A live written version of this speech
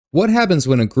What happens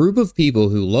when a group of people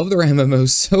who love their MMO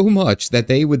so much that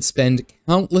they would spend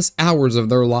countless hours of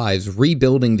their lives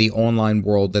rebuilding the online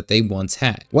world that they once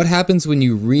had? What happens when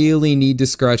you really need to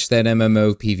scratch that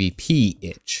MMO PvP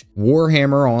itch?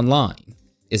 Warhammer Online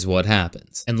is what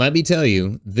happens. And let me tell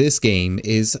you, this game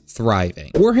is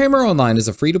thriving. Warhammer Online is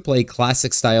a free-to-play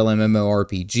classic-style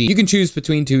MMORPG. You can choose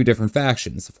between two different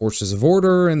factions, the Forces of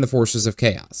Order and the Forces of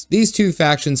Chaos. These two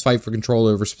factions fight for control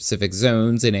over specific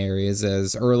zones and areas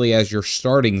as early as your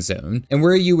starting zone, and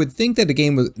where you would think that a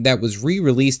game that was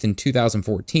re-released in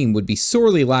 2014 would be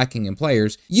sorely lacking in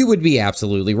players, you would be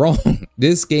absolutely wrong.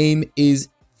 This game is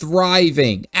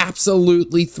thriving,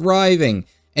 absolutely thriving.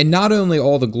 And not only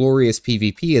all the glorious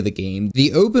PvP of the game,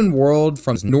 the open world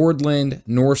from Nordland,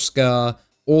 Norska,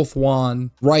 Ulthuan,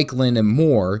 Reichland, and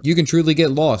more, you can truly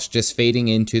get lost just fading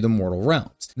into the mortal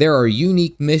realms. There are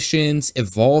unique missions,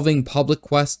 evolving public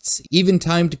quests, even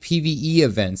timed PvE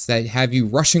events that have you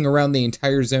rushing around the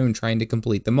entire zone trying to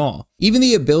complete them all. Even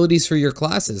the abilities for your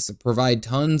classes provide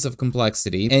tons of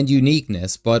complexity and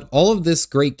uniqueness, but all of this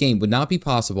great game would not be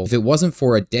possible if it wasn't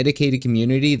for a dedicated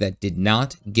community that did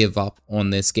not give up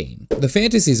on this game. The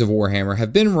fantasies of Warhammer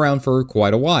have been around for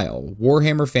quite a while.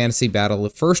 Warhammer Fantasy Battle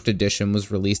First Edition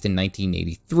was released in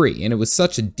 1983, and it was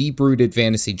such a deep-rooted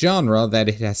fantasy genre that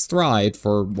it has thrived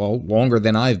for, well, longer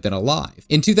than I've been alive.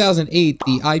 In 2008,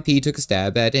 the IP took a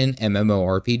stab at an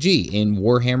MMORPG in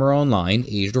Warhammer Online: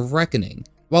 Age of Reckoning.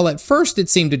 While at first it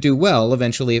seemed to do well,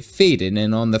 eventually it faded,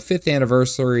 and on the 5th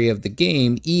anniversary of the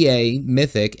game, EA,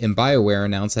 Mythic, and BioWare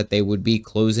announced that they would be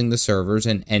closing the servers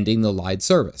and ending the live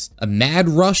service. A mad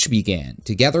rush began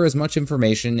to gather as much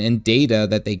information and data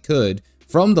that they could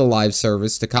from the live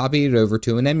service to copy it over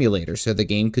to an emulator so the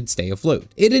game could stay afloat.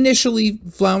 It initially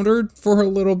floundered for a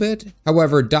little bit.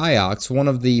 However, Diox, one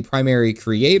of the primary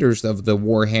creators of the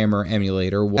Warhammer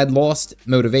emulator, had lost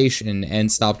motivation and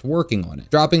stopped working on it,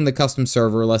 dropping the custom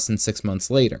server less than 6 months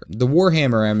later. The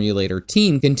Warhammer emulator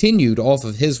team continued off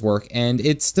of his work, and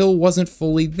it still wasn't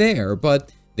fully there,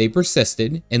 but they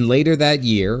persisted, and later that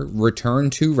year, Return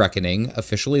to Reckoning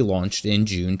officially launched in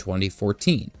June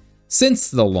 2014.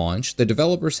 Since the launch, the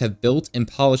developers have built and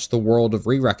polished the world of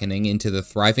Re-Reckoning into the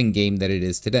thriving game that it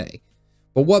is today.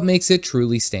 But what makes it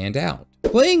truly stand out?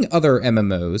 Playing other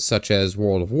MMOs, such as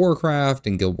World of Warcraft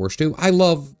and Guild Wars 2, I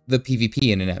love the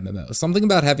PvP in an MMO. Something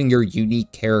about having your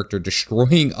unique character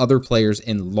destroying other players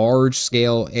in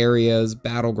large-scale areas,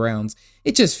 battlegrounds,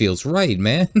 it just feels right,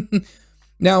 man.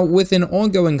 Now, with an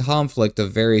ongoing conflict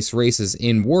of various races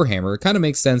in Warhammer, it kind of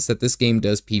makes sense that this game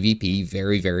does PvP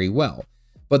very, very well.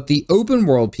 But the open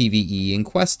world PvE and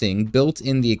questing built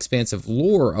in the expansive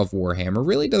lore of Warhammer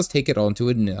really does take it onto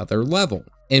another level.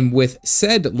 And with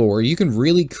said lore, you can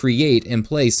really create and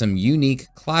play some unique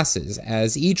classes,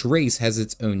 as each race has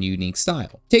its own unique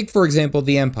style. Take, for example,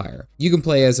 the Empire. You can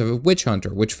play as a witch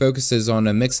hunter, which focuses on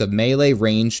a mix of melee,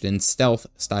 ranged, and stealth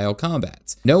style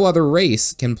combats. No other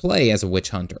race can play as a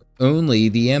witch hunter, only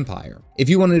the Empire. If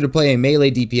you wanted to play a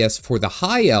melee DPS for the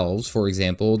High Elves, for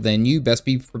example, then you best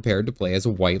be prepared to play as a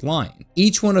White Lion.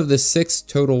 Each one of the 6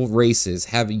 total races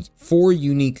have 4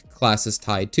 unique classes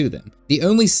tied to them. The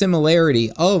only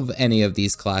similarity of any of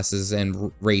these classes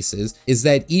and races is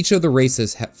that each of the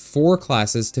races have 4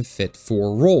 classes to fit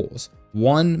 4 roles.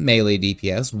 1 melee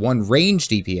DPS, 1 range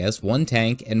DPS, 1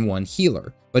 tank, and 1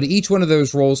 healer. But each one of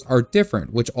those roles are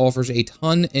different, which offers a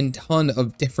ton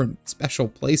of different special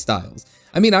playstyles.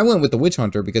 I mean, I went with the Witch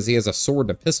Hunter because he has a sword,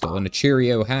 a pistol, and a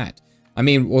Cheerio hat. I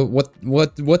mean,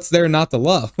 what's there not to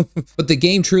love? But the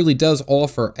game truly does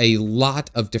offer a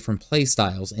lot of different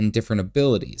playstyles and different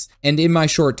abilities. And in my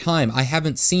short time, I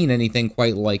haven't seen anything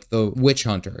quite like the Witch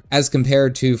Hunter, as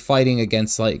compared to fighting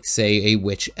against, like, say, a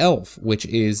Witch Elf, which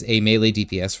is a melee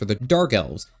DPS for the Dark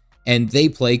Elves. And they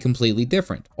play completely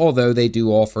different, although they do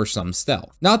offer some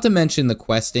stealth. Not to mention the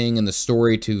questing and the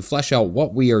story to flesh out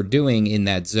what we are doing in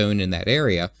that zone, in that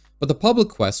area. But the public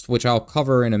quests, which I'll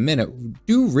cover in a minute,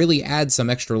 do really add some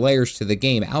extra layers to the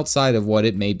game outside of what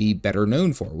it may be better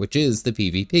known for, which is the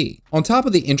PvP. On top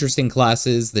of the interesting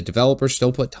classes, the developers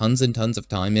still put tons and tons of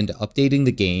time into updating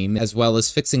the game, as well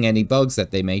as fixing any bugs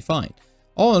that they may find.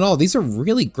 All in all, these are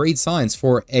really great signs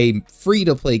for a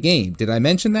free-to-play game. Did I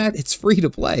mention that? It's free to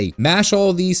play. Mash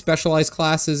all these specialized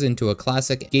classes into a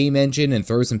classic game engine and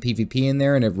throw some PvP in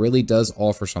there, and it really does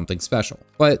offer something special.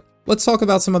 But let's talk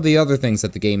about some of the other things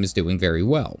that the game is doing very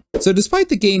well. So despite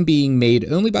the game being made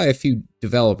only by a few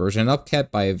developers and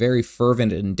upkept by a very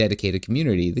fervent and dedicated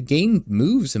community, the game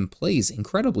moves and plays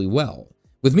incredibly well.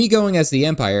 With me going as the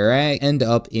Empire, I end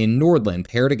up in Nordland,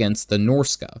 paired against the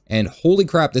Norska, and holy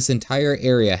crap, this entire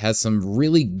area has some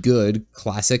really good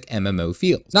classic MMO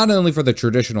feels. Not only for the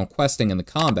traditional questing and the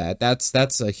combat,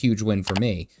 that's a huge win for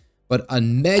me, but a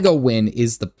mega win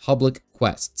is the public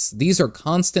quests. These are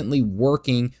constantly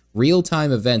working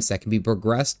real-time events that can be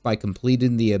progressed by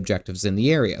completing the objectives in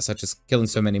the area, such as killing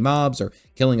so many mobs or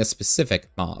killing a specific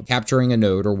mob, capturing a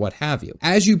node, or what have you.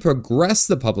 As you progress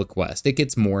the public quest, it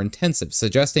gets more intensive,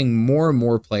 suggesting more and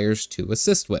more players to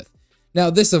assist with. Now,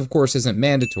 this of course isn't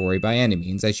mandatory by any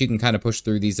means, as you can kind of push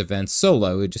through these events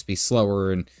solo. It'd just be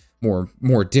slower and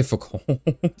more difficult.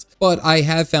 But I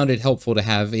have found it helpful to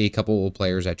have a couple of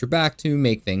players at your back to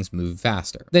make things move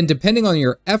faster. Then depending on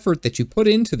your effort that you put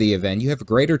into the event, you have a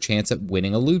greater chance at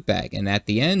winning a loot bag, and at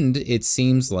the end, it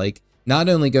seems like not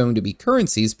only going to be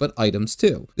currencies, but items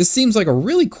too. This seems like a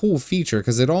really cool feature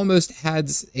because it almost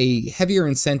adds a heavier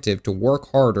incentive to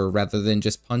work harder rather than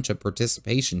just punch a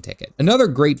participation ticket. Another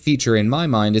great feature in my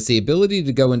mind is the ability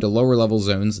to go into lower level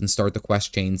zones and start the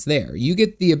quest chains there. You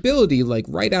get the ability, like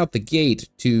right out the gate,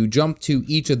 to jump to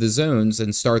each of the zones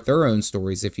and start their own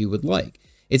stories if you would like.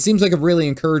 It seems like it really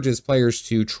encourages players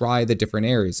to try the different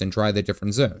areas and try the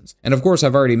different zones. And of course,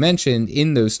 I've already mentioned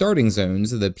in those starting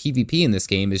zones, the PvP in this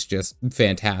game is just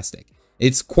fantastic.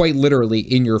 It's quite literally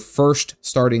in your first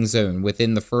starting zone,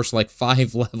 within the first like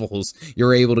 5 levels,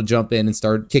 you're able to jump in and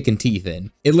start kicking teeth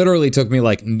in. It literally took me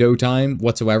like no time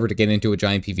whatsoever to get into a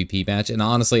giant PvP match, and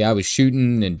honestly, I was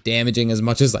shooting and damaging as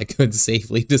much as I could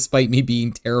safely, despite me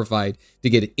being terrified to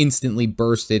get instantly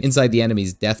bursted inside the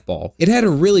enemy's death ball. It had a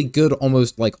really good,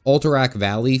 almost like Alterac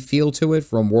Valley feel to it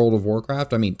from World of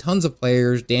Warcraft. I mean, tons of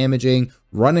players damaging,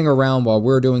 running around while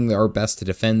we're doing our best to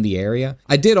defend the area.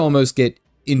 I did almost get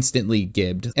instantly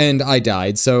gibbed and I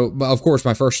died, so of course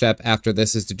my first step after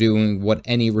this is to doing what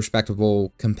any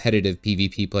respectable competitive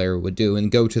PvP player would do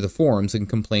and go to the forums and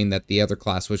complain that the other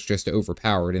class was just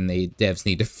overpowered and devs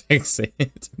need to fix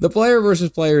it. The player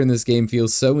versus player in this game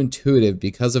feels so intuitive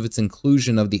because of its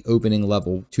inclusion of the opening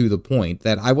level to the point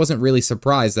that I wasn't really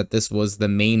surprised that this was the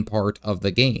main part of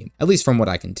the game, at least from what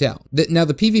I can tell. Now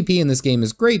the PvP in this game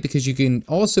is great because you can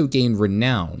also gain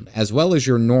renown as well as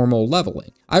your normal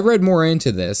leveling. I read more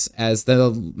into this as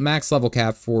the max level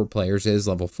cap for players is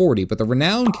level 40, but the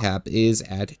renown cap is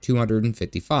at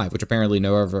 255, which apparently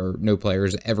no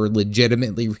players ever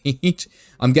legitimately reach.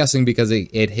 I'm guessing because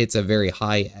it hits a very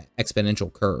high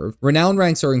exponential curve. Renown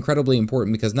ranks are incredibly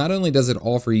important because not only does it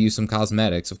offer you some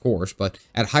cosmetics, of course, but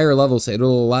at higher levels,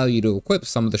 it'll allow you to equip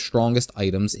some of the strongest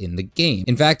items in the game.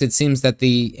 In fact, it seems that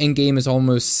the end game is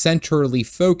almost centrally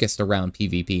focused around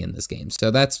PvP in this game, so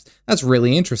that's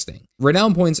really interesting.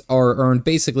 Renown points are earned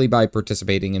basically by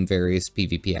participating in various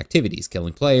PvP activities,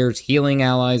 killing players, healing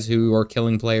allies who are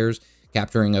killing players,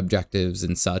 capturing objectives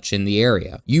and such in the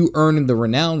area. You earn the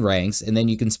renown ranks, and then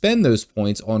you can spend those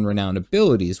points on renown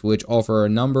abilities, which offer a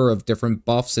number of different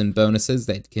buffs and bonuses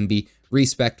that can be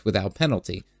respec'd without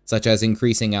penalty, such as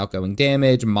increasing outgoing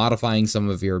damage, modifying some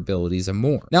of your abilities, and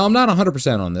more. Now, I'm not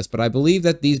 100% on this, but I believe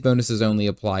that these bonuses only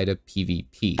apply to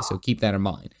PvP, so keep that in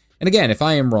mind. And again, if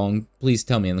I am wrong, please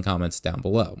tell me in the comments down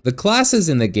below. The classes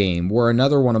in the game were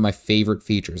another one of my favorite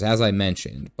features, as I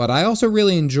mentioned, but I also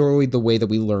really enjoyed the way that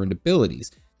we learned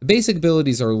abilities. The basic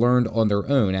abilities are learned on their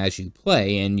own as you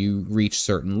play and you reach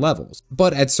certain levels.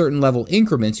 But at certain level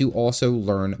increments, you also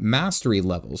learn mastery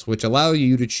levels, which allow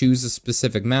you to choose a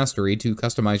specific mastery to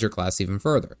customize your class even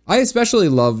further. I especially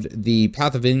loved the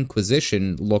Path of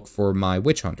Inquisition look for my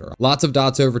Witch Hunter. Lots of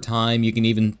dots over time, you can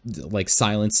even like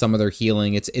silence some of their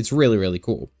healing. It's really, really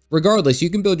cool. Regardless, you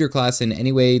can build your class in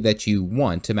any way that you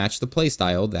want to match the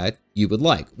playstyle that you would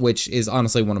like, which is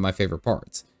honestly one of my favorite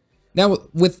parts. Now,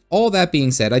 with all that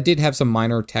being said, I did have some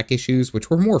minor tech issues, which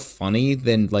were more funny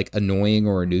than like annoying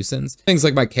or a nuisance. Things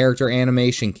like my character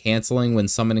animation canceling when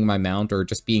summoning my mount or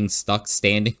just being stuck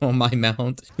standing on my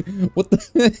mount. What's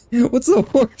the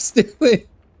horse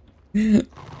doing?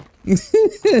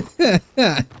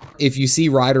 If you see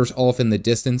riders off in the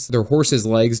distance, their horse's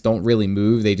legs don't really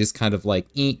move. They just kind of like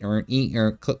eat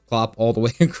or clip clop all the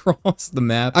way across the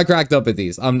map. I cracked up at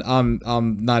these. I'm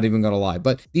not even gonna lie,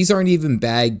 but these aren't even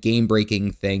bad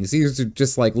game-breaking things. These are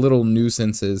just like little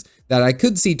nuisances that I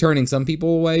could see turning some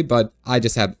people away, but I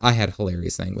had a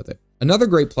hilarious thing with it. Another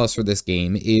great plus for this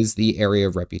game is the area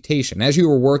of reputation. As you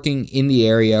are working in the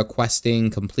area, questing,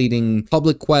 completing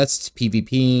public quests,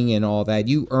 PvPing, and all that,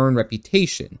 you earn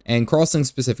reputation. And crossing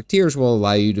specific tiers will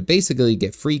allow you to basically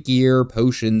get free gear,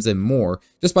 potions, and more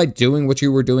just by doing what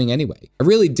you were doing anyway. I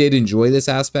really did enjoy this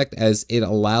aspect as it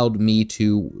allowed me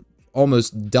to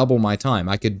almost double my time.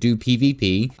 I could do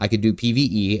PvP, I could do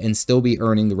PvE, and still be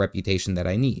earning the reputation that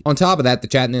I need. On top of that, the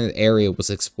chat in the area was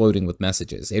exploding with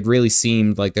messages. It really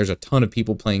seemed like there's a ton of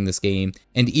people playing this game,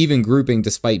 and even grouping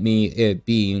despite me it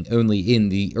being only in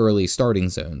the early starting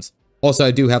zones. Also,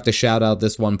 I do have to shout out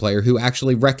this one player who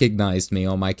actually recognized me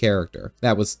on my character.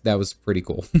 That was pretty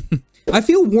cool. I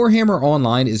feel Warhammer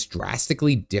Online is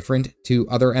drastically different to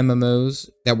other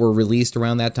MMOs that were released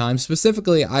around that time.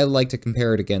 Specifically, I like to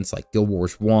compare it against like Guild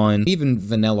Wars 1, even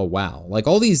vanilla WoW. Like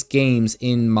all these games,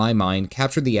 in my mind,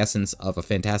 capture the essence of a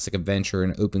fantastic adventure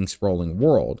in an open sprawling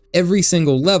world. Every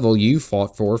single level you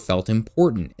fought for felt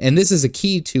important, and this is a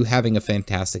key to having a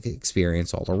fantastic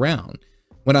experience all around.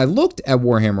 When I looked at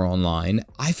Warhammer Online,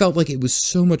 I felt like it was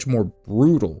so much more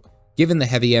brutal, given the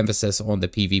heavy emphasis on the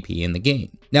PvP in the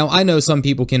game. Now, I know some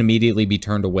people can immediately be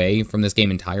turned away from this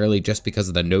game entirely just because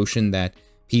of the notion that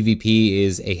PvP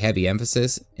is a heavy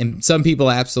emphasis, and some people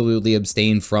absolutely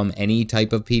abstain from any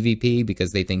type of PvP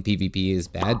because they think PvP is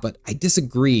bad, but I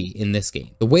disagree in this game.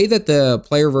 The way that the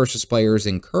player versus player is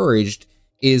encouraged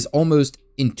is almost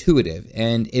intuitive,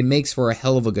 and it makes for a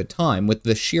hell of a good time with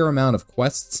the sheer amount of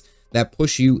quests that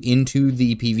push you into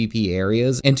the PvP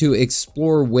areas and to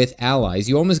explore with allies.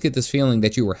 You almost get this feeling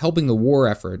that you were helping the war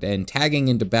effort and tagging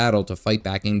into battle to fight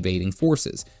back invading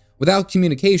forces. Without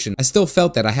communication, I still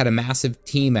felt that I had a massive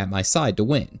team at my side to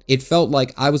win. It felt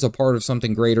like I was a part of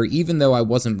something greater, even though I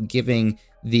wasn't giving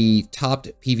the topped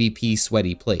PvP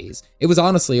sweaty plays. It was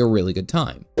honestly a really good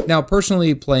time. Now,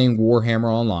 personally playing Warhammer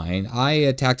Online, I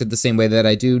attacked it the same way that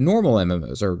I do normal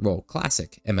MMOs, or well,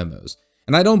 classic MMOs.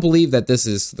 And I don't believe that this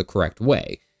is the correct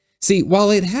way. See,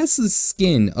 while it has the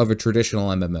skin of a traditional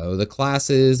MMO, the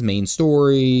classes, main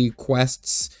story,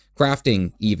 quests,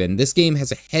 crafting even, this game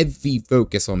has a heavy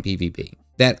focus on PvP,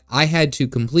 that I had to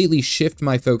completely shift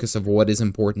my focus of what is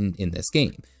important in this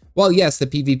game. While yes, the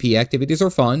PvP activities are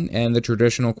fun, and the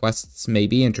traditional quests may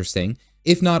be interesting,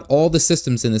 if not all the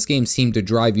systems in this game seem to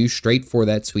drive you straight for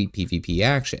that sweet PvP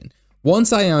action.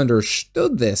 Once I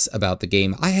understood this about the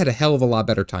game, I had a hell of a lot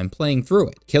better time playing through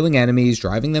it, killing enemies,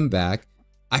 driving them back.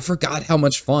 I forgot how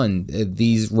much fun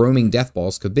these roaming death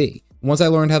balls could be. Once I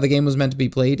learned how the game was meant to be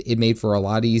played, it made for a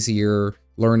lot easier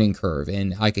learning curve,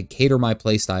 and I could cater my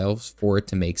playstyles for it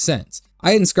to make sense.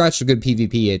 I hadn't scratched a good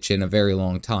PvP itch in a very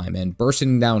long time, and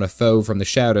bursting down a foe from the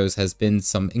shadows has been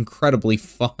some incredibly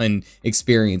fun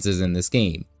experiences in this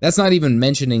game. That's not even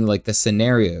mentioning like the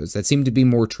scenarios that seem to be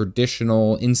more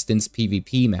traditional instance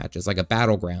PvP matches, like a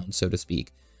battleground, so to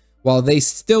speak. While they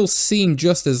still seem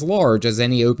just as large as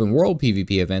any open world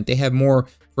PvP event, they have more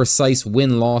precise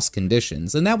win-loss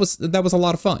conditions, and that was a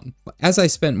lot of fun. As I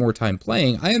spent more time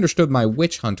playing, I understood my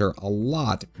Witch Hunter a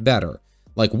lot better.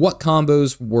 Like what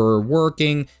combos were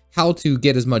working, how to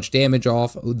get as much damage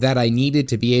off that I needed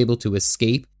to be able to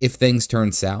escape if things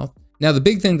turned south. Now, the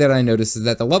big thing that I noticed is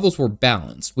that the levels were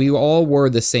balanced. We all were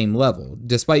the same level,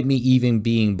 despite me even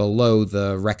being below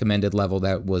the recommended level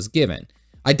that was given.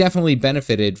 I definitely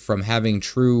benefited from having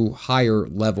true higher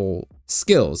level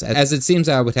skills, as it seems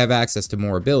I would have access to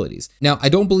more abilities. Now, I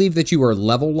don't believe that you are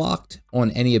level locked on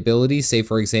any ability. Say,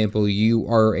 for example, you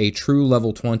are a true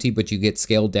level 20, but you get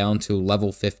scaled down to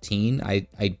level 15.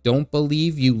 I don't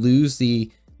believe you lose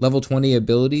the level 20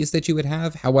 abilities that you would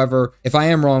have. However, if I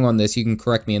am wrong on this, you can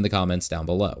correct me in the comments down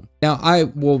below. Now, I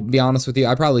will be honest with you,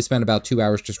 I probably spent about 2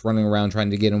 hours just running around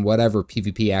trying to get in whatever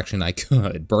PvP action I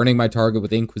could, burning my target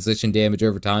with Inquisition damage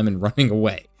over time and running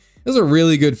away. It was a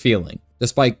really good feeling,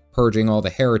 despite purging all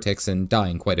the heretics and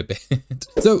dying quite a bit.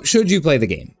 So, should you play the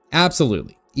game?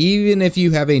 Absolutely. Even if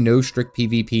you have a no strict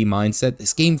PvP mindset,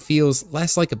 this game feels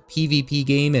less like a PvP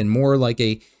game and more like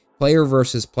a player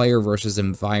versus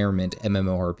environment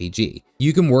MMORPG.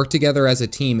 You can work together as a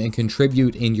team and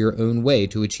contribute in your own way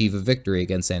to achieve a victory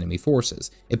against enemy forces.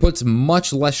 It puts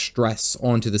much less stress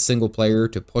onto the single player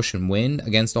to push and win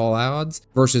against all odds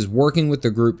versus working with the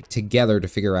group together to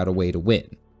figure out a way to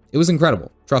win. It was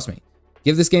incredible, trust me.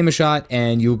 Give this game a shot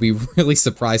and you'll be really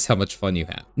surprised how much fun you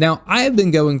have. Now, I have been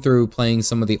going through playing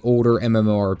some of the older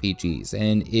MMORPGs,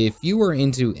 and if you are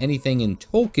into anything in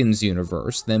Tolkien's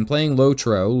universe, then playing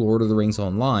LOTRO, Lord of the Rings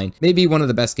Online, may be one of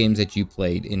the best games that you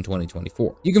played in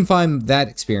 2024. You can find that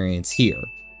experience here.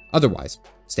 Otherwise,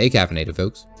 stay caffeinated,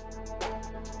 folks.